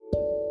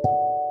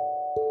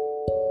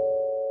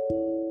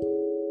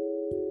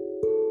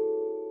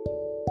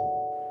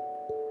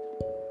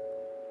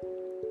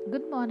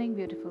morning,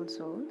 beautiful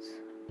souls.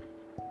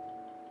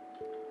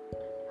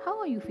 How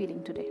are you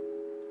feeling today?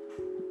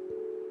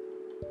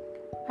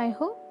 I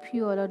hope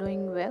you all are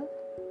doing well.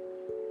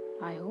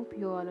 I hope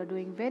you all are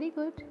doing very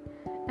good.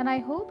 And I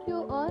hope you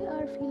all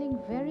are feeling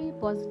very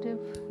positive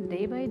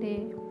day by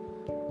day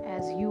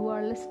as you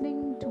are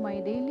listening to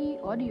my daily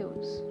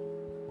audios.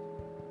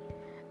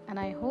 And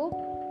I hope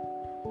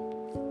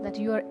that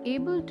you are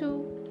able to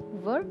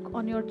work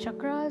on your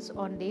chakras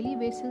on daily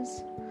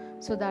basis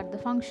so that the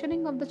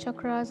functioning of the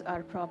chakras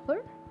are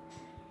proper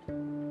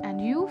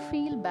and you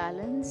feel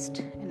balanced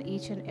in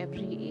each and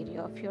every area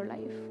of your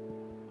life.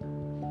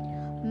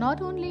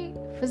 Not only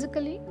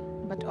physically,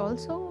 but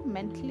also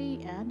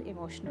mentally and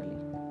emotionally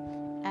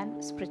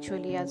and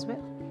spiritually as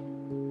well.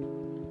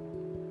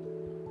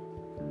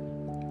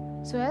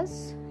 So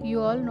as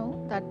you all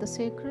know that the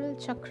sacral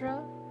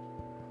chakra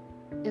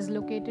is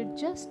located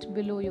just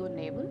below your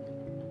navel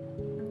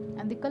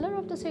and the color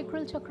of the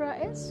sacral chakra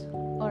is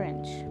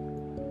orange.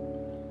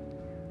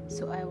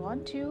 So I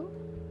want you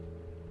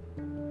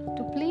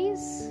to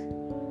please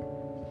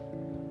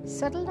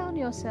settle down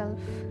yourself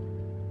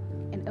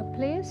in a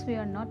place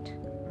where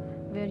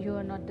you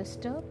are not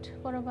disturbed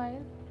for a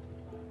while,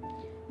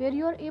 where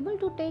you are able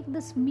to take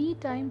this me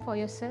time for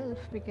yourself,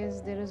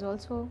 because there is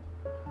also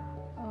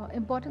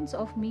importance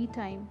of me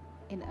time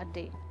in a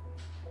day.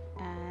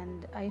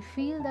 And I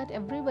feel that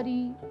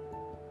everybody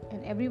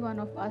and every one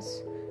of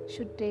us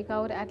should take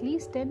out at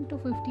least 10 to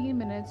 15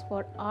 minutes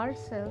for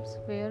ourselves,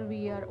 where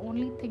we are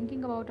only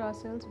thinking about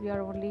ourselves, we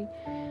are only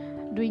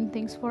doing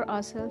things for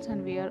ourselves,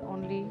 and we are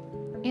only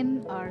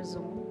in our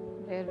zone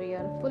where we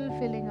are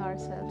fulfilling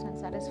ourselves and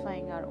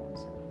satisfying our own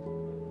self.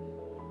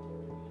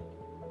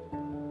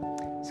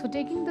 So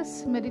taking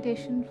this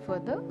meditation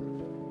further,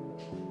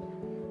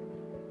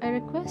 I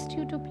request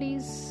you to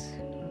please,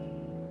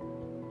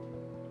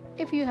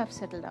 if you have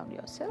settled down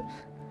yourself,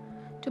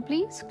 to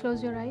please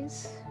close your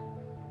eyes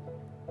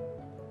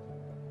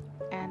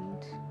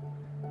and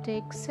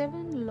take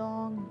 7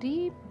 long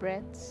deep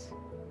breaths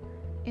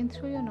in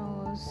through your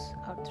nose,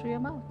 out through your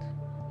mouth.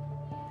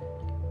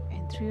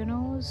 In through your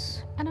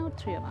nose and out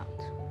through your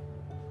mouth.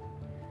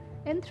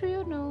 In through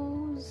your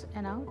nose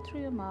and out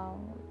through your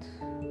mouth.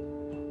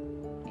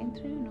 In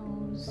through your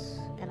nose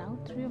and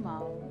out through your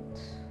mouth.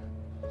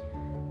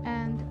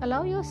 And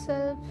allow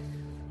yourself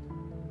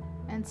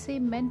and say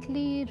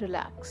mentally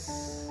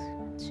relax.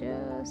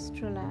 Just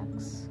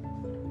relax.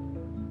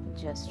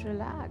 Just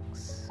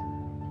relax.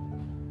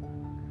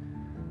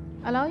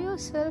 Allow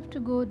yourself to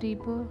go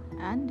deeper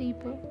and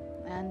deeper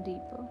and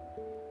deeper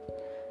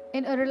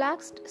in a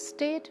relaxed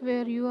state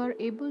where you are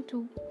able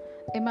to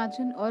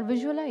imagine or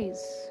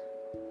visualize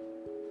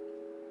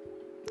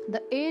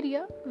the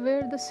area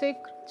where the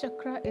sacral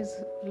chakra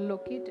is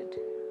located.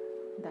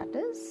 That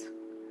is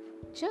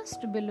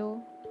just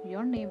below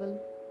your navel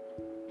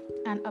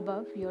and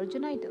above your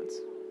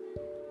genitals.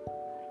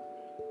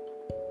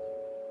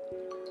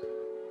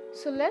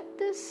 So let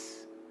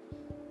this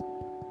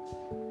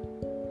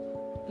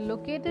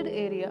located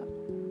area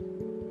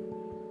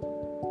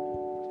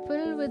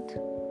fill with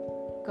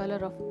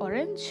color of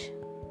orange,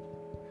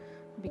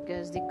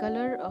 because the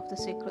color of the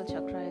sacral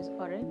chakra is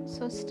orange.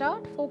 So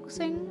start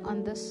focusing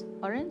on this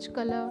orange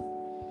color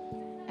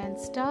and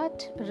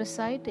start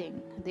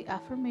reciting the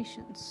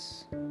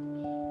affirmations.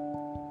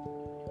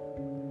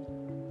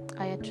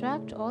 I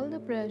attract all the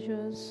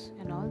pleasures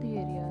in all the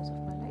areas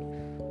of my life.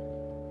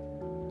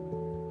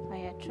 I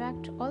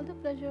attract all the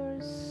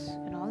pleasures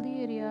in all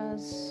the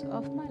areas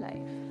of my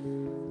life.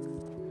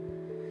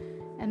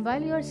 And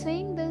while you are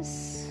saying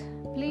this,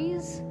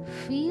 please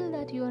feel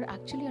that you are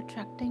actually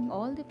attracting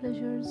all the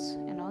pleasures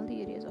in all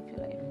the areas of your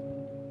life.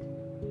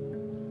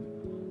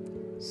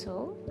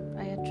 So,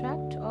 I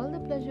attract all the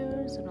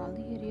pleasures in all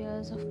the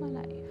areas of my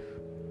life.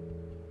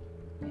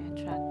 I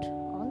attract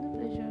all the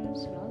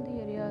pleasures in all the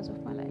areas of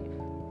my life.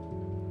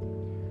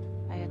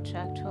 I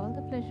attract all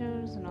the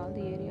pleasures in all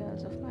the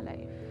areas of my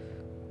life.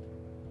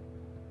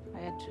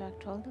 I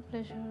attract all the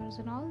pleasures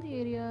in all the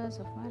areas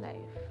of my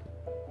life.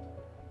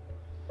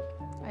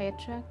 I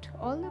attract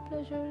all the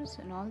pleasures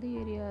in all the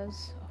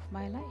areas of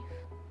my life.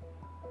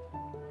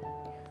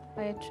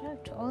 I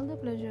attract all the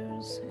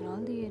pleasures in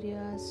all the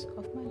areas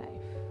of my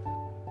life.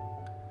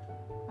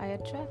 I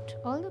attract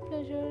all the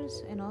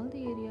pleasures in all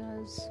the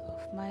areas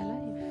of my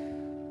life.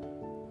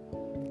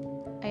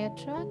 I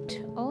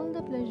attract all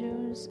the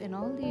pleasures in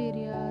all the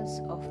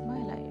areas of my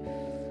life.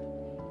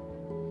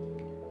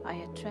 I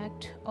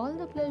attract all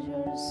the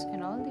pleasures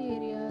in all the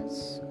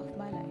areas of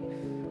my life.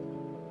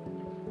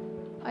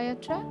 I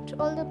attract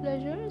all the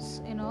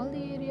pleasures in all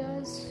the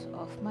areas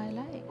of my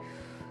life.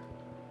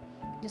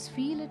 Just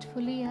feel it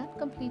fully and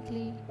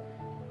completely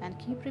and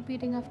keep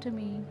repeating after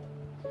me.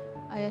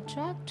 I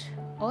attract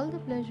all the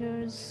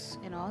pleasures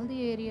in all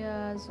the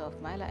areas of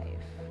my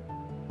life.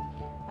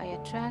 I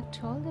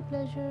attract all the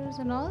pleasures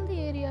in all the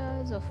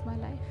areas of my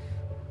life.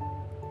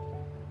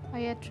 I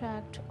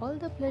attract all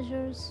the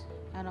pleasures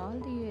in all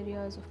the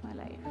areas of my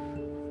life.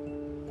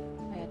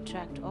 I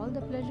attract all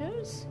the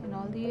pleasures in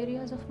all the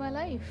areas of my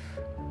life.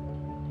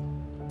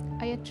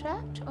 I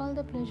attract all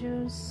the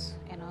pleasures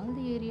in all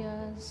the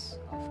areas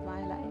of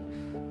my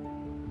life.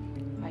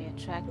 I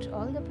attract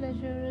all the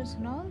pleasures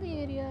in all the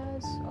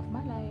areas of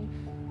my life.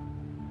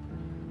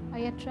 I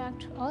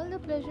attract all the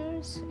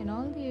pleasures in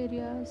all the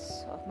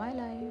areas of my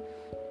life.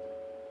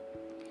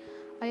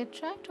 I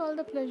attract all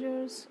the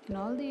pleasures in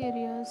all the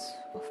areas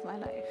of my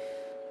life.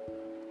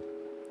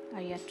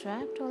 I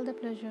attract all the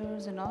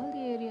pleasures in all the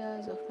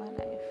areas of my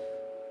life.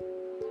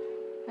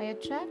 I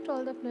attract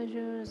all the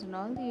pleasures in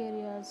all the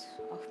areas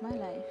of my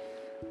life.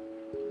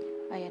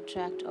 I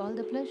attract all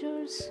the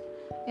pleasures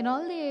in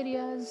all the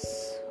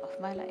areas of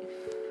my life.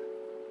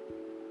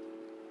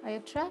 I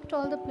attract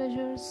all the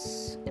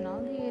pleasures in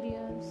all the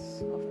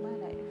areas of my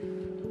life.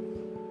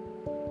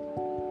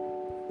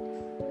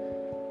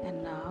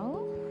 And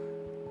now,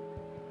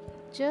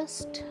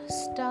 just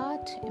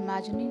start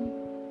imagining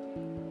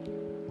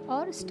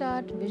or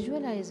start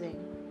visualizing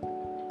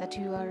that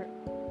you are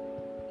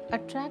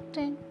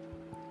attracting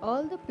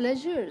all the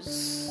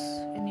pleasures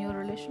in your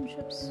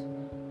relationships,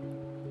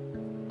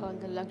 all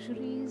the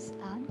luxuries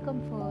and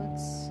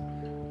comforts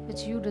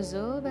which you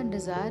deserve and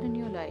desire in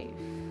your life.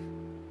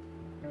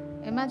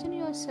 Imagine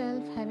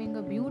yourself having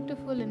a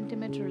beautiful,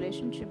 intimate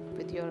relationship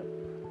with your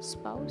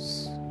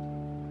spouse,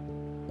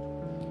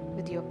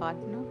 with your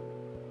partner.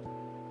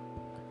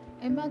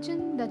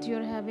 Imagine that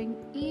you're having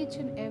each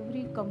and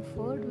every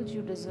comfort which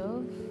you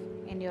deserve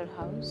in your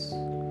house.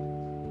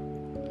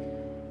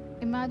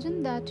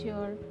 Imagine that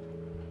your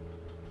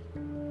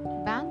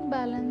bank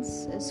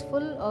balance is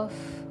full of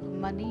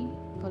money,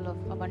 full of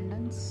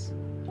abundance,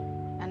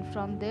 and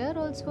from there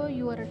also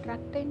you are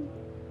attracting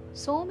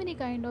so many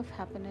kind of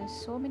happiness,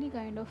 so many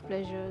kind of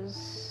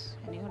pleasures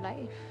in your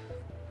life.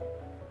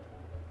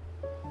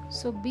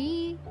 So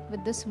be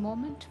with this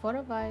moment for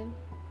a while.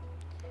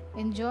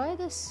 Enjoy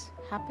this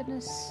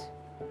happiness,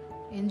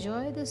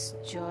 enjoy this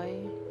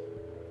joy.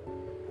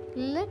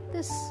 Let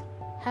this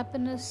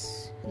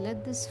happiness,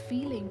 let this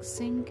feeling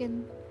sink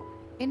in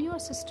your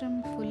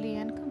system fully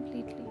and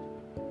completely.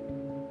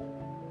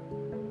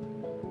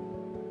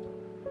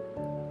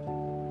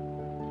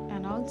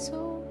 And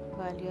also,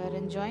 while you are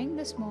enjoying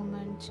this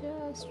moment,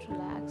 just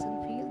relax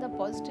and feel the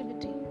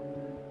positivity.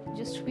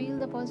 Just feel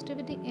the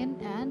positivity in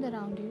and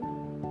around you.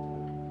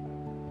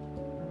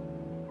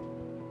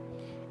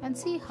 And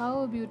see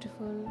how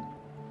beautiful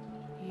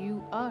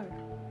you are.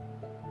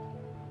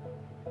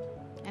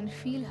 And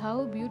feel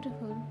how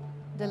beautiful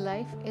the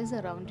life is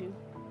around you.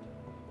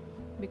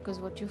 Because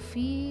what you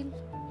feel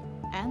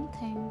and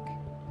think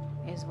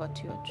is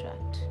what you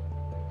attract.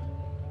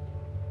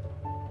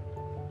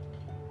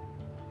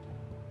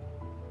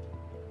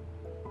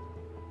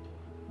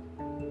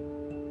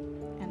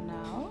 And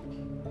now,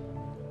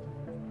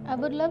 I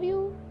would love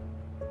you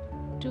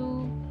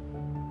to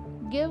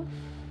give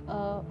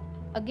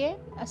again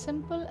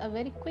a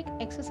very quick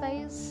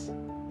exercise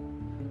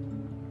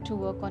to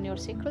work on your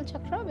sacral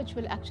chakra, which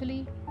will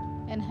actually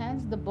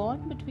enhance the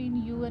bond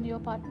between you and your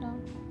partner.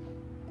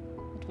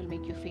 It will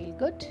make you feel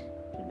good,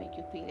 it will make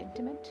you feel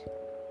intimate.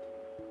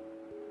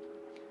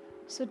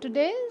 So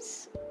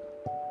today's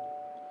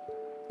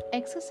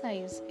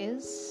exercise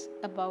is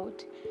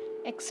about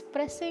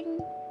expressing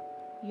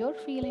your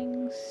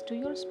feelings to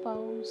your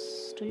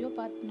spouse, to your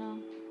partner,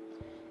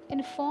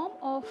 in form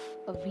of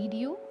a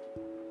video,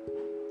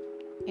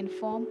 in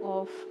form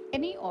of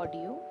any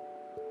audio,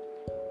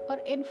 or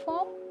in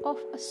form of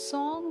a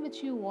song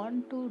which you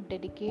want to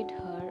dedicate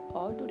her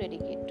or to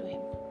dedicate to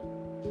him.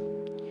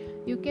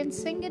 You can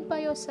sing it by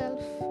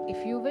yourself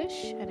if you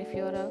wish, and if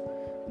you're a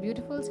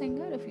beautiful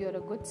singer, if you're a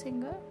good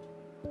singer,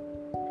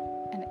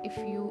 and if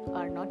you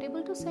are not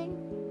able to sing,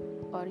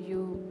 or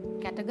you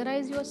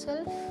categorize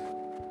yourself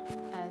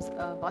as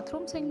a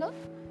bathroom singer,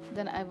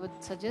 then I would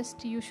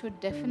suggest you should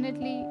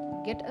definitely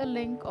get a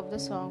link of the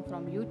song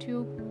from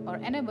YouTube or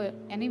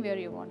anywhere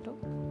you want to,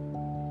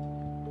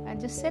 and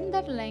just send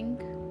that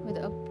link with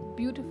a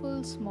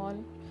beautiful, small,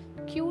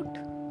 cute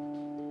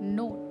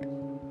note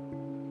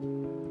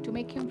to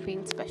make him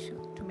feel special,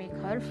 to make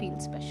her feel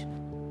special,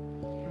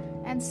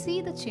 and see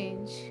the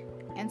change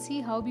and see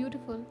how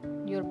beautiful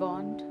your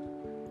bond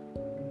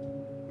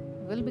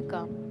will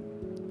become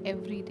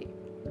every day.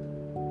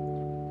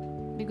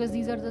 Because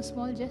these are the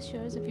small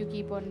gestures, if you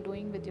keep on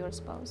doing with your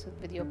spouse,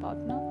 with your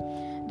partner,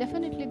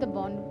 definitely the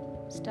bond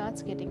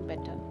starts getting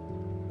better,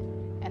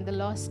 and the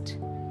lost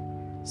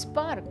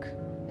spark,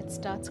 it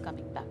starts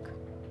coming back.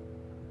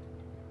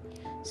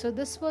 So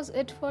this was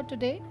it for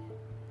today.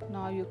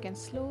 Now you can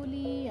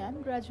slowly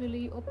and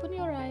gradually open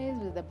your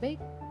eyes with a big,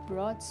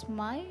 broad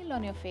smile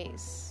on your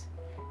face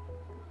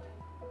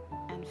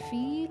and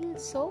feel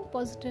so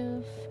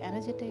positive,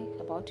 energetic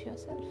about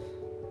yourself.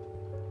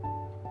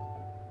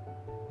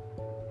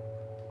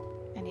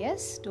 And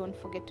yes, don't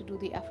forget to do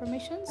the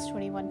affirmations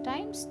 21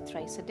 times,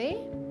 thrice a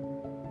day,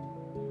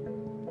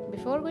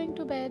 before going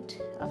to bed,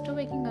 after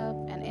waking up,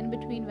 and in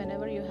between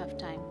whenever you have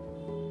time.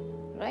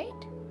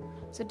 Right?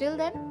 So till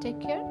then, take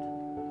care.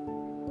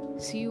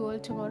 See you all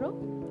tomorrow.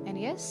 And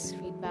yes,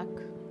 feedback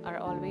are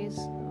always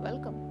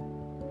welcome.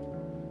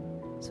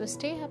 So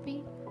stay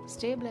happy,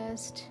 stay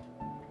blessed,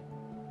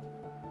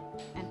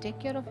 and take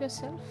care of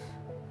yourself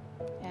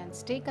and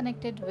stay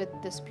connected with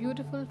this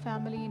beautiful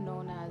family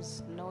known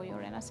as Know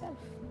Your Inner Self.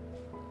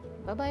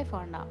 Bye bye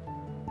for now.